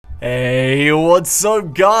Hey, what's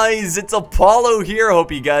up guys? It's Apollo here.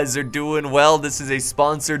 Hope you guys are doing well. This is a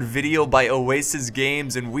sponsored video by Oasis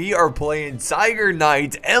Games and we are playing Tiger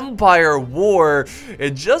Knight Empire War.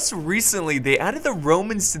 And just recently they added the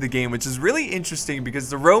Romans to the game, which is really interesting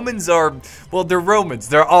because the Romans are, well, they're Romans.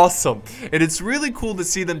 They're awesome. And it's really cool to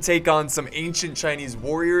see them take on some ancient Chinese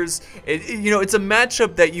warriors. It's a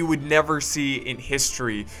matchup that you would never see in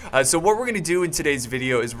history. So what we're going to do in today's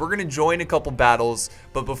video is we're going to join a couple battles,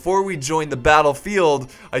 but before we join the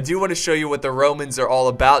battlefield, I do want to show you what the Romans are all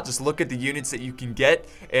about. Just look at the units that you can get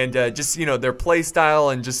and just, their play style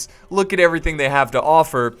and just look at everything they have to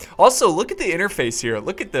offer. Also, look at the interface here.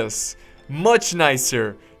 Look at this. Much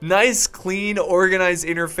nicer. Nice, clean, organized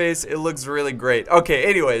interface. It looks really great. Okay,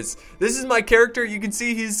 anyways, this is my character. You can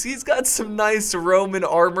see he's got some nice Roman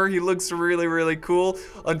armor. He looks really, really cool.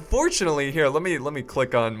 Unfortunately, here, let me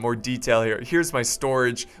click on more detail here. Here's my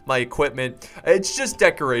storage, my equipment. It's just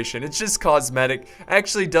decoration. It's just cosmetic.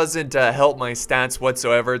 Actually doesn't help my stats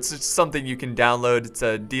whatsoever. It's just something you can download. It's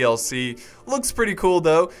a DLC. Looks pretty cool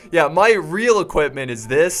though. Yeah, my real equipment is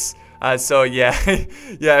this. So yeah,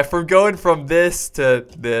 if we're going from this to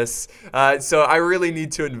this, so I really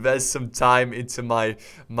need to invest some time into my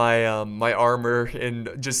armor and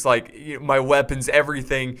just like my weapons,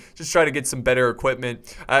 everything. Just try to get some better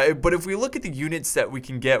equipment. But if we look at the units that we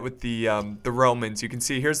can get with the Romans, you can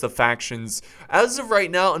see here's the factions. As of right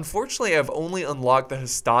now, unfortunately, I've only unlocked the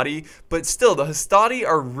Hastati, but still, the Hastati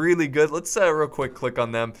are really good. Let's real quick click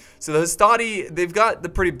on them. So the Hastati, they've got the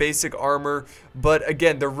pretty basic armor, but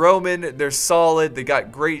again, the Roman, they're solid. They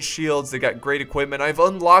got great shields. They got great equipment. I've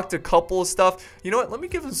unlocked a couple of stuff. You know what? Let me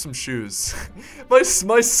give them some shoes.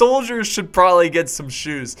 my soldiers should probably get some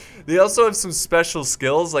shoes. They also have some special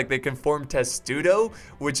skills, like they can form testudo,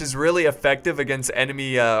 which is really effective against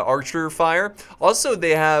enemy archer fire. Also,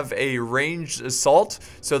 they have a ranged assault,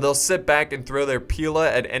 so they'll sit back and throw their pila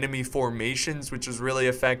at enemy formations, which is really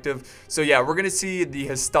effective. So yeah, we're gonna see the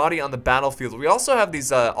Hastati on the battlefield. We also have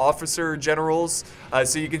these officer generals.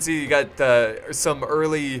 So you can see you got some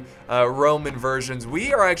early Roman versions.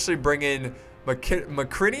 We are actually bringing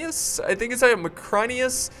Macrinius, I think it's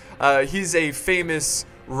Macrinius. He's a famous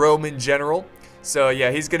Roman general. So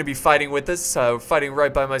yeah, he's going to be fighting with us, fighting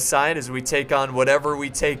right by my side as we take on whatever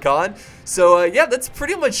we take on. So yeah, that's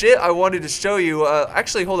pretty much it I wanted to show you.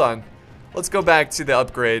 Actually, hold on. Let's go back to the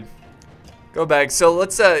upgrade. Go back. So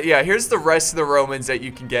let's, yeah, here's the rest of the Romans that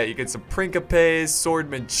you can get. You get some Principes,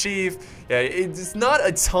 Swordman Chief. Yeah, it's not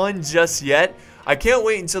a ton just yet. I can't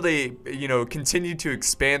wait until they, continue to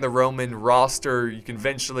expand the Roman roster. You can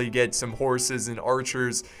eventually get some horses and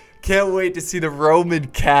archers. Can't wait to see the Roman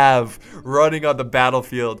cav running on the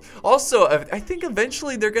battlefield. Also, I think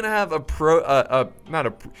eventually they're gonna have I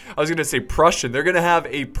was gonna say Prussian. They're gonna have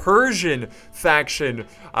a Persian faction.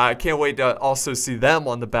 I can't wait to also see them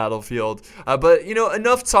on the battlefield. But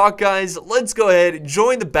enough talk, guys. Let's go ahead,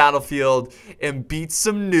 join the battlefield, and beat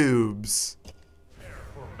some noobs.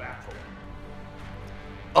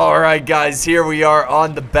 Alright guys, here we are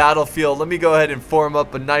on the battlefield. Let me go ahead and form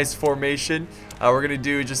up a nice formation. We're going to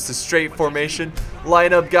do just a straight formation.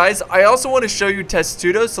 Line up, guys. I also want to show you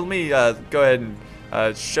testudo, so let me go ahead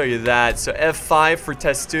and show you that. So F5 for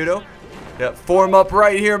testudo. Yeah, form up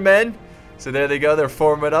right here, men. So there they go. They're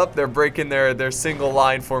forming up. They're breaking their single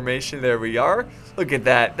line formation. There we are. Look at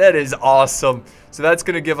that. That is awesome. So that's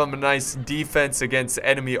going to give them a nice defense against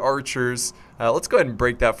enemy archers. Let's go ahead and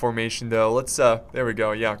break that formation, though. Let's, there we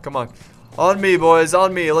go. Yeah, come on. On me, boys.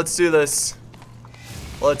 On me. Let's do this.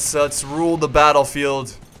 Let's rule the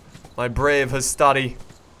battlefield. My brave Hastati,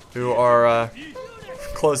 who are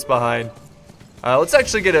close behind. Let's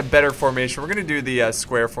actually get a better formation. We're going to do the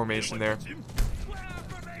square formation there.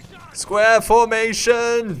 Square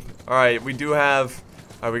formation! Alright, we do have...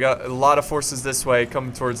 we got a lot of forces this way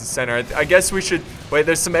coming towards the center. I guess we should... Wait,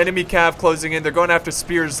 there's some enemy cav closing in. They're going after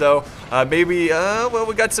spears, though. Maybe... well,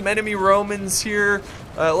 we got some enemy Romans here.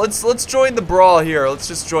 Let's join the brawl here. Let's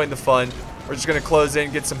just join the fun. We're just going to close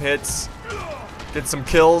in, get some hits. Get some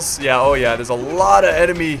kills. Yeah, oh yeah, there's a lot of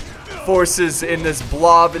enemy forces in this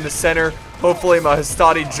blob in the center. Hopefully my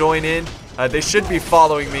Hastati join in. They should be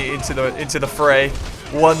following me into the fray.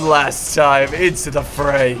 One last time into the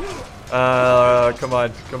fray. Come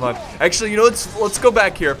on, come on. Actually, let's go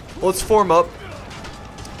back here. Let's form up.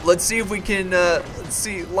 Let's see if we can, let's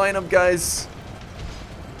see, line up, guys.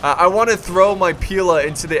 I want to throw my Pila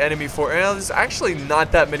into the enemy force. There's actually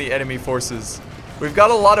not that many enemy forces. We've got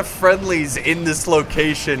a lot of friendlies in this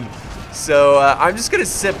location. So, I'm just going to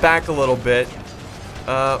sit back a little bit.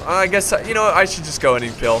 I guess, I should just go in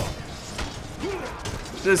and kill.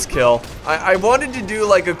 Just kill. I wanted to do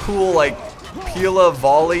like a cool, like, Pila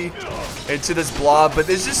volley into this blob, but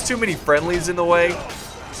there's just too many friendlies in the way.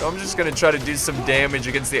 So I'm just gonna try to do some damage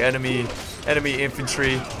against the enemy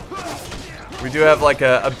infantry. We do have like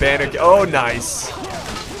a banner. Oh, nice.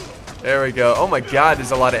 There we go. Oh my god,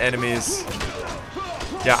 there's a lot of enemies.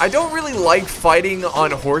 Yeah, I don't really like fighting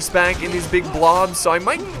on horseback in these big blobs, so I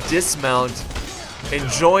might dismount and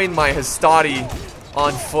join my Hastati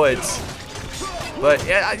on foot. But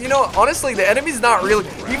yeah, you know, honestly, the enemy's not really,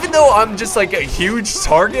 even though I'm just like a huge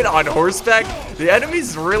target on horseback, the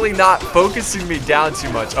enemy's really not focusing me down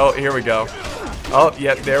too much. Oh, here we go. Oh,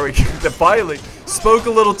 yeah, there we go. Finally spoke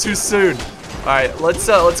a little too soon. All right, let's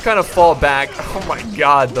kind of fall back. Oh my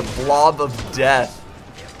god, the blob of death.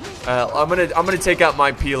 I'm gonna take out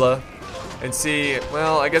my Pila and see.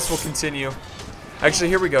 Well, I guess we'll continue. Actually,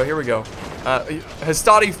 here we go.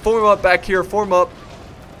 Hastati, form up back here. Form up.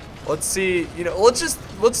 Let's see. You know, let's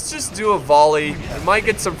just do a volley. We might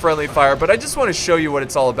get some friendly fire, but I just want to show you what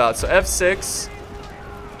it's all about. So F6.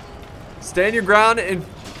 Stand your ground, and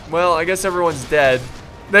well, I guess everyone's dead.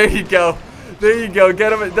 There you go. There you go.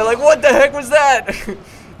 Get them. They're like, what the heck was that?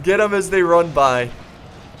 Get them as they run by.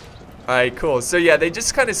 Alright, cool. So yeah, they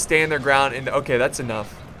just kind of stand their ground, and okay, that's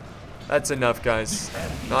enough. That's enough, guys.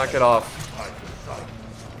 Knock it off.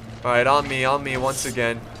 Alright, on me once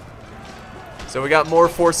again. So we got more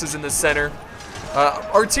forces in the center.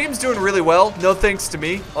 Our team's doing really well. No thanks to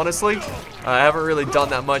me, honestly. I haven't really done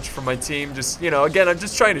that much for my team. Just, you know, again, I'm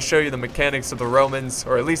just trying to show you the mechanics of the Romans,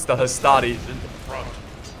 or at least the Hastati.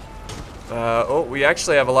 Oh, we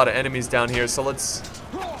actually have a lot of enemies down here, so let's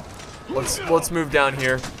move down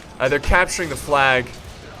here. They're capturing the flag.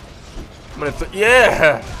 I'm gonna,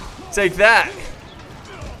 yeah, take that.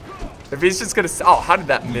 If he's just gonna, oh, how did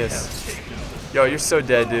that miss? Yo, you're so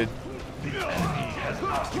dead, dude.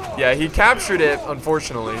 Yeah, he captured it,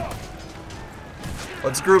 unfortunately.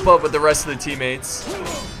 Let's group up with the rest of the teammates.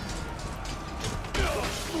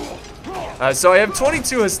 So I have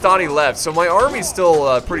 22 Hastati left, so my army's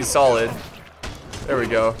still pretty solid. There we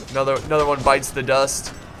go. Another one bites the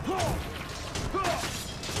dust.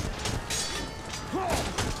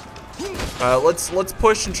 Let's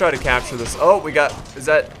push and try to capture this. Oh, we got, is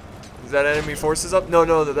that enemy forces up?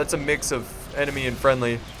 No, that's a mix of enemy and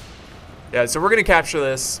friendly. Yeah, so we're gonna capture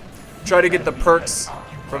this. Try to get the perks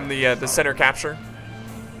from the center capture.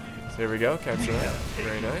 So there we go, capture that.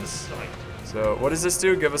 Very nice. So what does this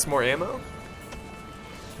do? Give us more ammo?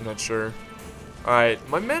 I'm not sure. All right,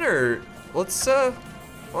 my men are. Let's well,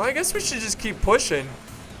 I guess we should just keep pushing.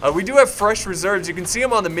 We do have fresh reserves. You can see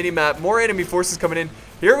them on the mini map. More enemy forces coming in.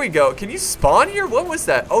 Here we go. Can you spawn here? What was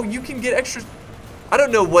that? Oh, you can get extra. I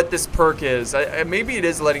don't know what this perk is. Maybe it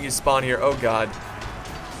is letting you spawn here. Oh god.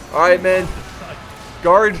 All right, man.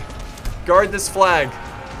 Guard this flag.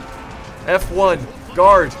 F1.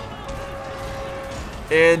 Guard.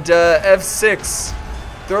 And F6.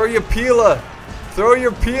 Throw your Pila. Throw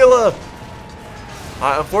your Pila.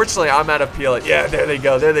 Unfortunately, I'm out of Pila. Yeah, there they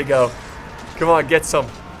go. There they go. Come on, get some.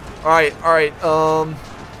 All right.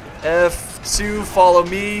 F2, follow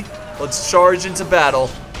me. Let's charge into battle.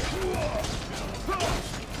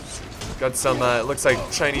 Got some, it looks like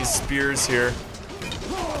Chinese spears here.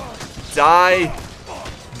 Die.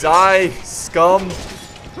 Die, scum.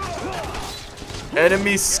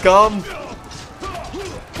 Enemy scum.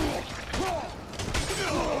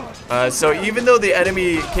 So even though the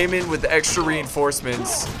enemy came in with extra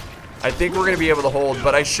reinforcements, I think we're gonna be able to hold,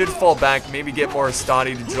 but I should fall back, maybe get more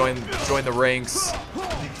Hastati to join the ranks.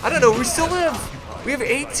 I don't know, we have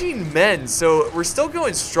 18 men, so we're still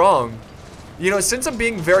going strong. You know, since I'm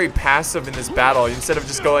being very passive in this battle, instead of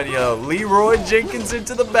just going, you know, Leroy Jenkins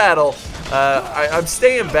into the battle, I'm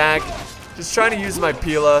staying back, just trying to use my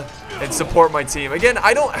Pila and support my team. Again,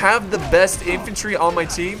 I don't have the best infantry on my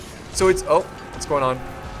team, so it's, oh, what's going on?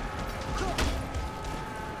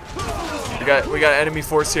 We got enemy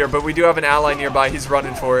force here, but we do have an ally nearby. He's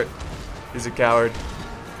running for it. He's a coward.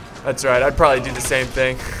 That's right. I'd probably do the same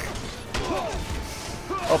thing.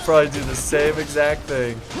 I'll probably do the same exact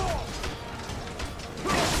thing.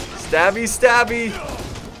 Stabby, stabby.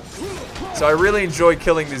 So I really enjoy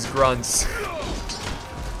killing these grunts.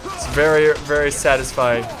 It's very, very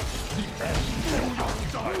satisfying.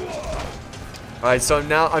 Alright, so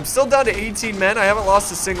now I'm still down to 18 men. I haven't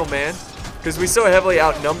lost a single man because we so heavily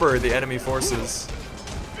outnumber the enemy forces.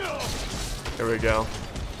 There we go.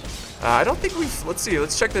 I don't think we've, let's see,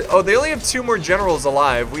 let's check the, oh, they only have 2 more generals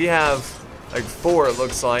alive. We have like 4, it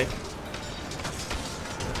looks like.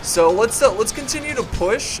 So let's continue to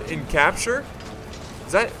push and capture.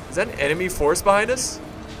 Is that an enemy force behind us?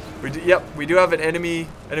 Yep, we do have an enemy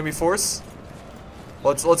force.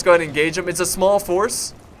 Let's go ahead and engage them. It's a small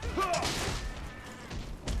force.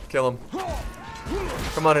 Kill him.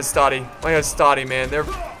 Come on, Hastati. My Hastati, man.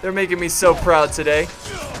 They're making me so proud today.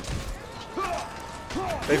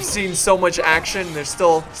 They've seen so much action. They're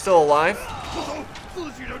still alive.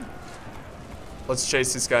 Let's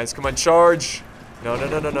chase these guys. Come on, charge.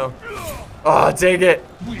 No. Oh, dang it.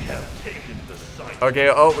 Okay,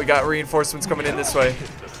 oh, we got reinforcements coming in this way.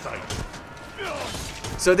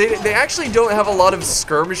 So they actually don't have a lot of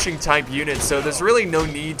skirmishing type units, so there's really no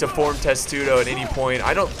need to form Testudo at any point.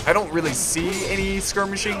 I don't really see any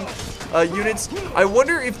skirmishing units. I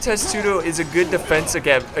wonder if Testudo is a good defense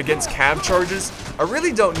against cab charges. I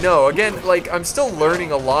really don't know. Again, like, I'm still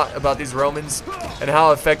learning a lot about these Romans and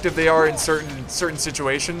how effective they are in certain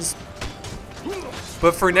situations.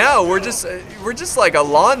 But for now, we're just like a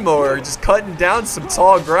lawnmower, just cutting down some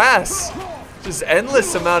tall grass. Just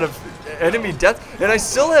endless amount of enemy death, and I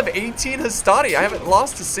still have 18 Hastati. I haven't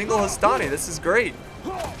lost a single Hastati. This is great.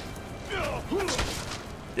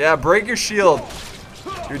 Yeah, break your shield.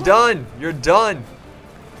 You're done. You're done.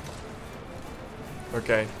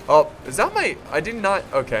 Okay. Oh, is that my? I did not.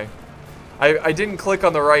 Okay. I didn't click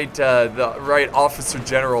on the right officer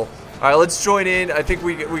general. All right, let's join in. I think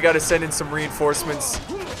we got to send in some reinforcements.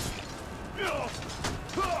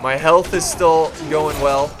 My health is still going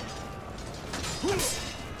well.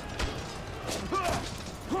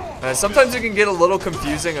 Sometimes it can get a little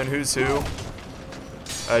confusing on who's who.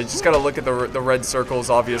 You just gotta look at the red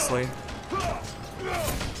circles, obviously.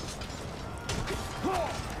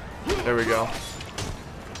 There we go.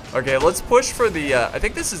 Okay, let's push for the, I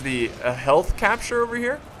think this is the health capture over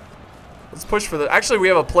here. Let's push for the, actually we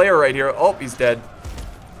have a player right here. Oh, he's dead.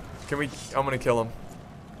 I'm gonna kill him.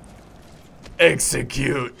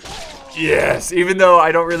 Execute. Yes, even though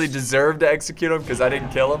I don't really deserve to execute him because I didn't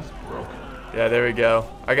kill him. Yeah, there we go.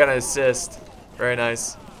 I got an assist. Very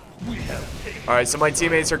nice. Alright, so my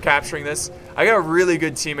teammates are capturing this. I got really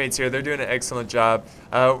good teammates here. They're doing an excellent job.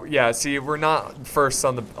 Yeah, see, we're not first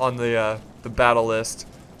on the battle list.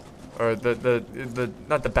 Or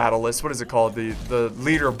not the battle list. What is it called? The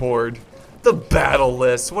leaderboard. The battle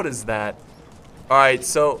list. What is that? Alright,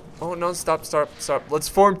 so oh no, stop. Let's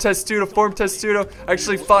form Testudo.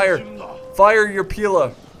 Actually fire. Fire your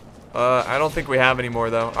Pila. I don't think we have any more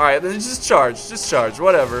though. Alright, then just charge.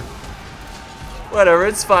 Whatever,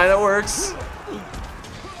 it's fine, that works.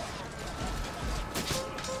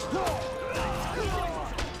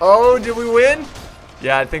 Oh, did we win?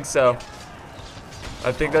 Yeah, I think so.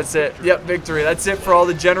 I think that's it. Yep, victory. That's it for all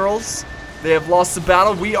the generals. They have lost the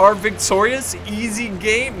battle. We are victorious. Easy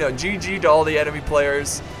game. No, GG to all the enemy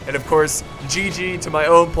players. And of course, GG to my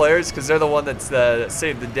own players because they're the one that's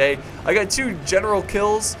saved the day. I got 2 general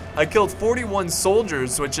kills. I killed 41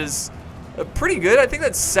 soldiers, which is pretty good. I think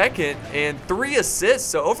that's second, and 3 assists.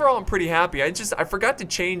 So overall, I'm pretty happy. I forgot to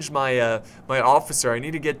change my my officer. I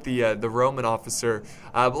need to get the Roman officer.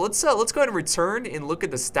 But let's go ahead and return and look at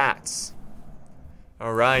the stats.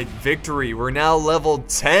 All right, victory. We're now level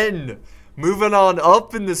 10. Moving on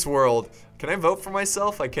up in this world. Can I vote for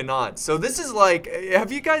myself? I cannot. So this is like, have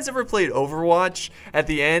you guys ever played Overwatch? At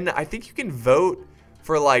the end, I think you can vote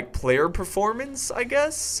for like player performance, I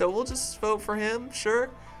guess. So we'll just vote for him, sure.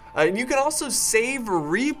 And you can also save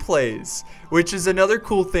replays, which is another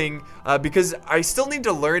cool thing because I still need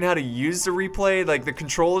to learn how to use the replay. Like the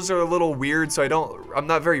controls are a little weird, so I'm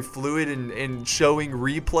not very fluid in showing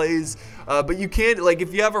replays. But you can, like,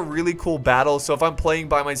 if you have a really cool battle, so if I'm playing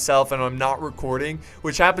by myself and I'm not recording,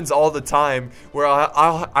 which happens all the time, where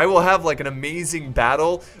I will have like an amazing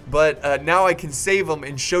battle, but now I can save them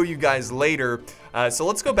and show you guys later. So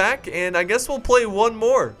let's go back and I guess we'll play one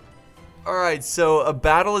more. Alright, so a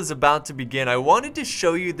battle is about to begin. I wanted to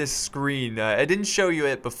show you this screen. I didn't show you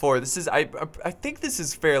it before. This is, I think this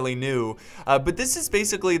is fairly new, but this is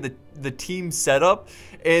basically the team setup,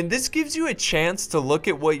 and this gives you a chance to look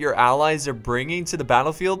at what your allies are bringing to the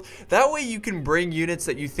battlefield. That way you can bring units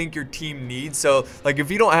that you think your team needs. So, like,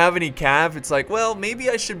 if you don't have any cav, it's like, well,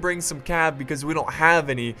 maybe I should bring some cav because we don't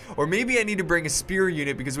have any, or maybe I need to bring a spear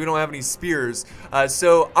unit because we don't have any spears.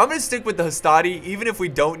 So I'm gonna stick with the Hastati, even if we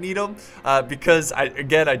don't need them. Because I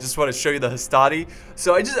just want to show you the Hastati.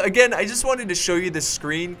 So I just wanted to show you this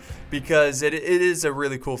screen because it is a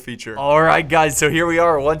really cool feature. Alright guys, so here we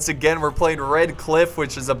are once again. We're playing Red Cliff,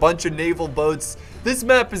 which is a bunch of naval boats. This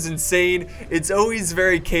map is insane. It's always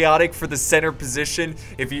very chaotic for the center position.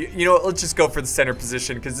 If you know what, let's just go for the center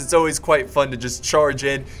position because it's always quite fun to just charge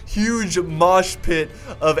in. Huge mosh pit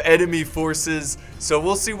of enemy forces. So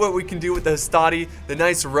we'll see what we can do with the Hastati, the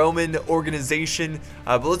nice Roman organization.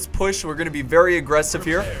 But let's push. We're going to be very aggressive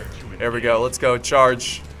here. There we go. Let's go.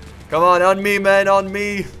 Charge. Come on me, man. On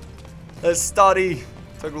me. Hastati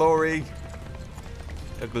to glory.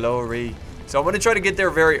 The glory. So I'm going to try to get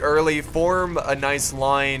there very early, form a nice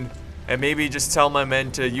line, and maybe just tell my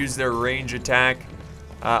men to use their range attack.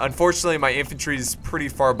 Unfortunately, my infantry is pretty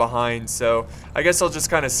far behind, so I guess I'll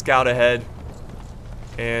just kind of scout ahead.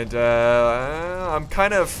 And I'm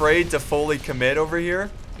kind of afraid to fully commit over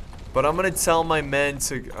here, but I'm going to tell my men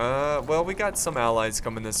to, well, we got some allies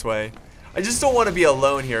coming this way. I just don't want to be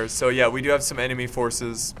alone here, so yeah, we do have some enemy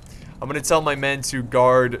forces. I'm going to tell my men to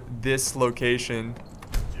guard this location.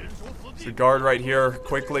 So guard right here,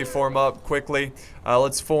 quickly form up, quickly.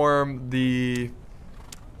 Let's form the,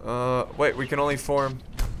 wait, we can only form.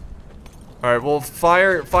 Alright, well,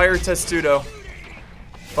 fire Testudo.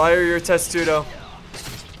 Fire your Testudo.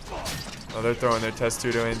 Oh, they're throwing their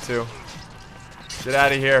Testudo in too. Get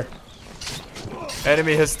out of here.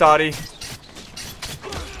 Enemy Hastati.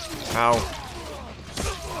 Ow.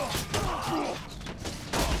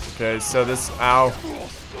 Okay, so this, ow.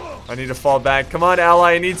 I need to fall back. Come on,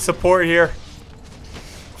 ally, I need support here.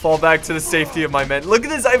 Fall back to the safety of my men. Look at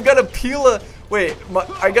this, I've got a Pila. Wait,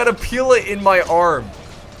 I got a Pila in my arm.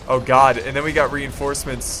 Oh god, and then we got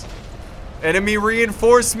reinforcements. Enemy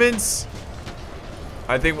reinforcements.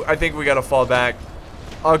 I think we gotta fall back.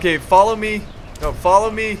 Okay, follow me. No, follow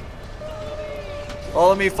me.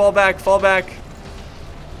 Follow me, fall back, fall back.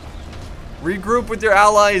 Regroup with your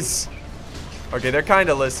allies. Okay, they're kind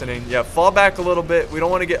of listening. Yeah, fall back a little bit. We don't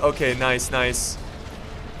want to get... Okay, nice, nice.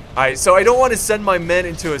 Alright, so I don't want to send my men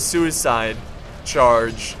into a suicide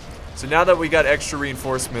charge. So now that we got extra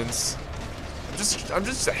reinforcements, I'm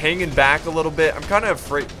just hanging back a little bit. I'm kind of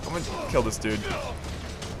afraid. I'm going to kill this dude.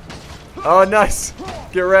 Oh, nice.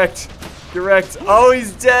 Get wrecked. Get wrecked. Oh,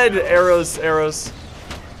 he's dead. Arrows, arrows.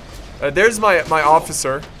 There's my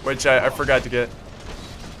officer, which I forgot to get.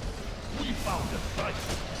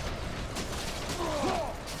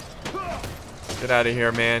 Get out of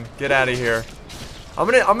here, man. Get out of here. I'm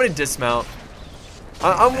gonna dismount.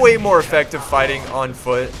 I'm way more effective fighting on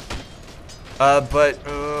foot. But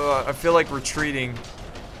I feel like retreating.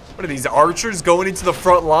 What are these archers going into the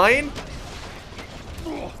front line?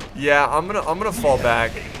 Yeah, I'm gonna fall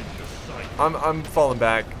back. I'm falling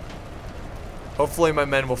back. Hopefully my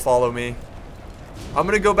men will follow me. I'm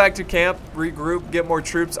gonna go back to camp, regroup, get more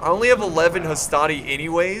troops. I only have 11 Hastati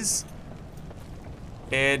anyways.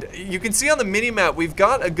 And you can see on the mini-map, we've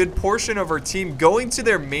got a good portion of our team going to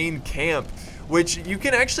their main camp, which you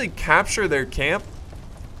can actually capture their camp.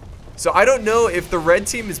 So I don't know if the red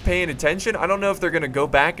team is paying attention. I don't know if they're gonna go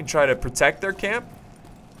back and try to protect their camp.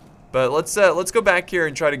 But let's go back here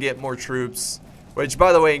and try to get more troops. Which,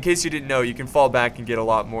 by the way, in case you didn't know, you can fall back and get a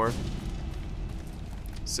lot more.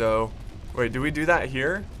 So, wait, do we do that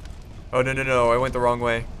here? Oh, no, no, no, I went the wrong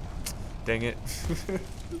way. Dang it.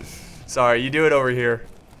 Sorry, you do it over here.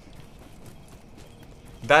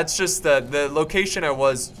 That's just the location I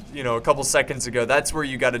was, you know, a couple seconds ago. That's where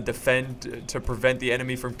you got to defend to prevent the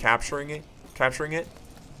enemy from capturing it.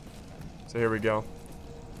 So here we go.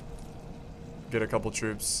 Get a couple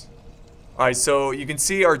troops. All right, so you can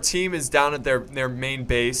see our team is down at their main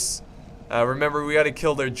base. Remember, we got to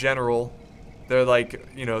kill their general. They're like,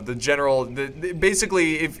 you know, the general.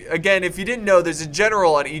 Basically, if you didn't know, there's a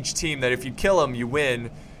general on each team that if you kill him, you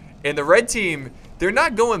win. And the red team, they're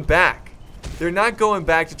not going back. They're not going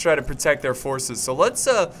back to try to protect their forces. So let's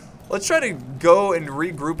try to go and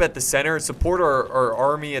regroup at the center, support our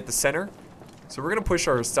army at the center. So we're gonna push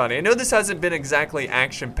our Hastati. I know this hasn't been exactly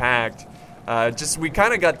action-packed. Just we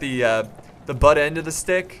kind of got the butt end of the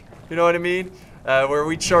stick. You know what I mean? Where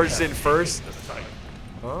we charged in first.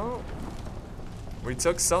 Oh, we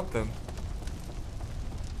took something.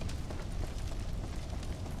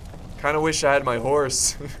 Kind of wish I had my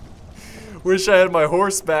horse. Wish I had my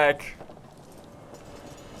horse back.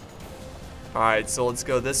 Alright, so let's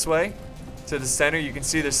go this way to the center. You can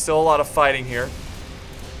see there's still a lot of fighting here.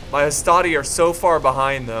 My Hastati are so far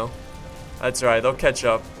behind though. That's right, they'll catch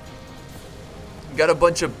up. Got a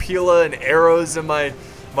bunch of Pila and arrows in my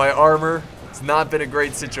armor. It's not been a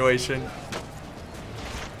great situation.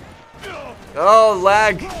 Oh,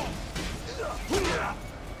 lag.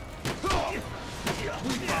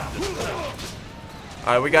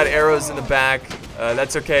 Alright, we got arrows in the back.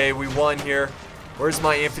 That's okay, we won here. Where's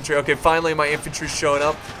my infantry? Okay, finally my infantry's showing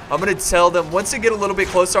up. I'm gonna tell them, once they get a little bit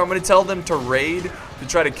closer, I'm gonna tell them to raid to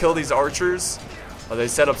try to kill these archers. Oh, they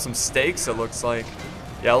set up some stakes, it looks like.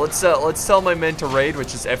 Yeah, let's tell my men to raid,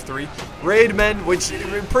 which is F3. Raid men, which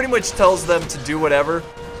pretty much tells them to do whatever.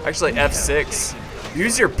 Actually, F6.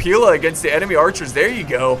 Use your Pila against the enemy archers. There you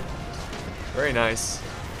go. Very nice.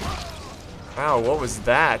 Wow, what was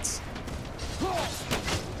that?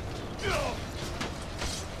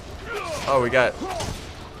 Oh, we got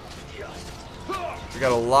We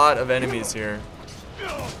got a lot of enemies here.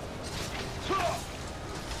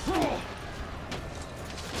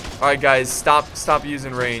 Alright guys, stop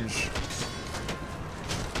using range.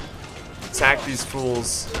 Attack these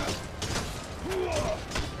fools.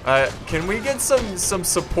 Can we get some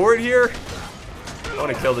support here? I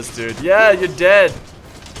want to kill this dude. Yeah, you're dead.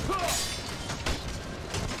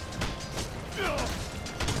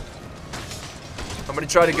 I'm gonna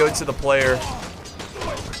try to go to the player.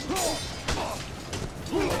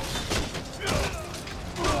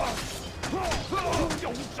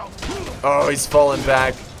 Oh, he's falling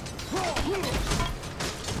back.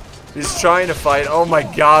 He's trying to fight. Oh my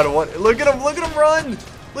god, what? Look at him run!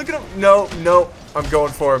 Look at him. No, no, I'm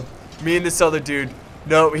going for him. Me and this other dude.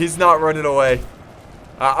 No, he's not running away.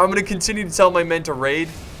 I'm gonna continue to tell my men to raid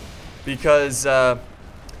because I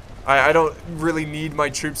don't really need my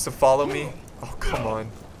troops to follow me. Oh, come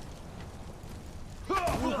on.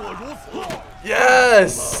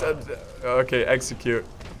 Yes! Okay, execute.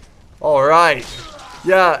 Alright.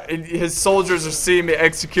 Yeah, his soldiers are seeing me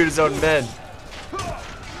execute his own men.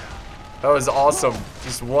 That was awesome.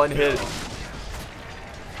 Just one hit.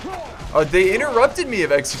 Oh, they interrupted me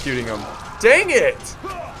of executing him. Dang it!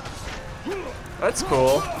 That's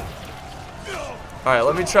cool. Alright,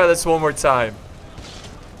 let me try this one more time.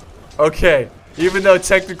 Okay. Even though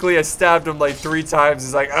technically I stabbed him like 3 times,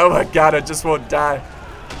 he's like, oh my god, I just won't die.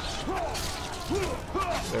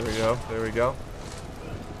 There we go. There we go.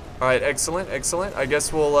 Alright, excellent, excellent. I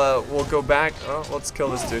guess we'll go back. Oh, let's kill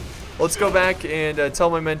this dude. Let's go back and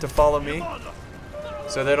tell my men to follow me,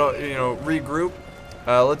 so they don't, you know, regroup.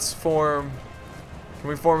 Let's form. Can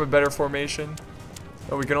we form a better formation?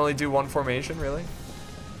 Oh, we can only do one formation, really?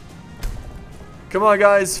 Come on,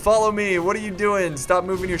 guys, follow me. What are you doing? Stop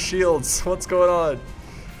moving your shields. What's going on?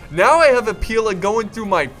 Now I have a Pila going through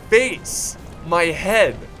my face, my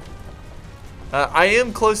head. I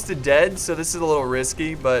am close to dead, so this is a little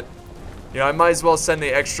risky, but you know, I might as well send the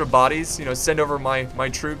extra bodies, you know, send over my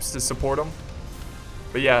troops to support them.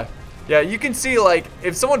 But yeah, you can see, like,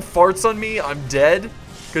 if someone farts on me, I'm dead,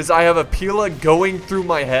 because I have a Pila going through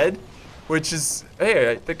my head, which is,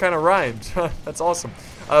 hey, that kind of rhymed. That's awesome.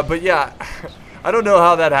 But yeah, I don't know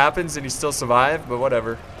how that happens and you still survive, but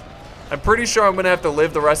whatever. I'm pretty sure I'm going to have to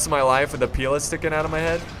live the rest of my life with a Pila sticking out of my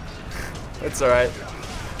head. That's alright.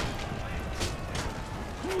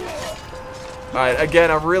 Alright, again,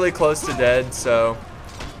 I'm really close to dead, so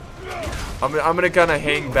I'm gonna kind of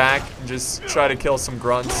hang back and just try to kill some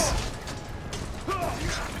grunts.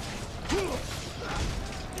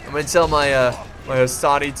 I'm gonna tell my my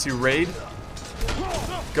Hostati to raid.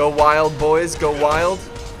 Go wild, boys, go wild.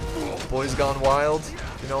 Boys gone wild,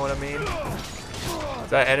 you know what I mean? Is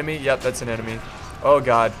that enemy? Yep, that's an enemy. Oh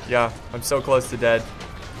god, yeah, I'm so close to dead.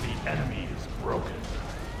 The enemy is broken.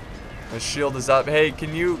 My shield is up. Hey,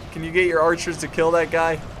 can you get your archers to kill that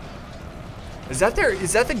guy? Is that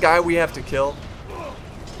the guy we have to kill?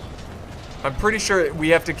 I'm pretty sure we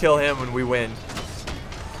have to kill him when we win.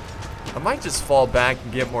 I might just fall back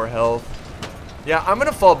and get more health. Yeah, I'm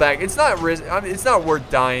gonna fall back. It's not worth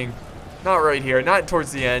dying. Not right here. Not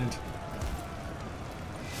towards the end.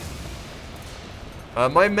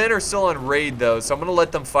 My men are still on raid though, so I'm gonna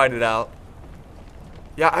let them fight it out.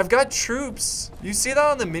 Yeah, I've got troops. You see that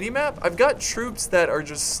on the minimap? I've got troops that are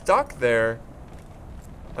just stuck there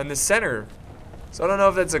in the center. So I don't know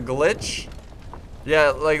if that's a glitch. Yeah,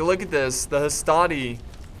 like, look at this. The Hostati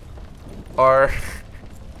are...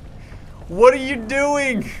 What are you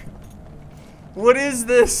doing? What is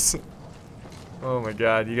this? Oh my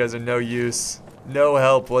god, you guys are no use. No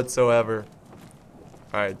help whatsoever.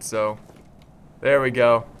 Alright, so... There we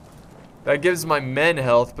go. That gives my men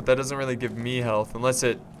health, but that doesn't really give me health. Unless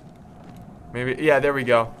it... Maybe... Yeah, there we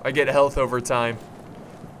go. I get health over time.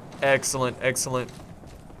 Excellent, excellent.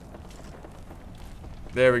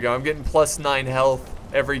 There we go. I'm getting +9 health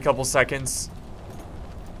every couple seconds.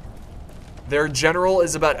 Their general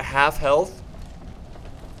is about half health.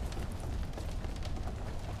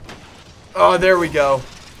 Oh, there we go.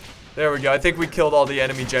 There we go. I think we killed all the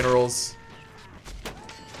enemy generals.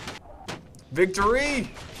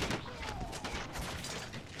 Victory!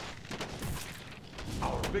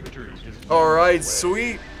 Alright,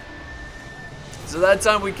 sweet. So that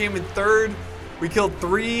time we came in third. We killed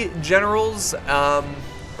 3 generals,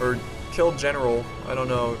 or killed general. I don't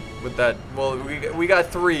know what that, well, we got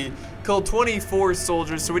 3. Killed 24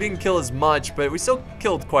 soldiers, so we didn't kill as much, but we still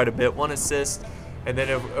killed quite a bit. 1 assist. And then,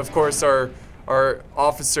 of course, our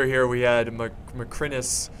officer here, we had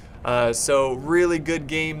Macrinus. So really good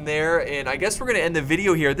game there, and I guess we're gonna end the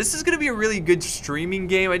video here. This is gonna be a really good streaming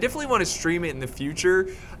game. I definitely want to stream it in the future,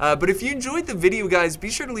 but if you enjoyed the video, guys, be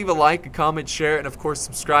sure to leave a like, a comment, share, and of course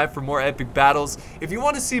subscribe for more epic battles. If you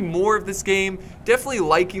want to see more of this game, definitely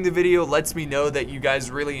liking the video lets me know that you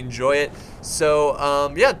guys really enjoy it.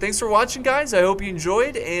 So yeah, thanks for watching, guys. I hope you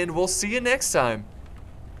enjoyed, and we'll see you next time.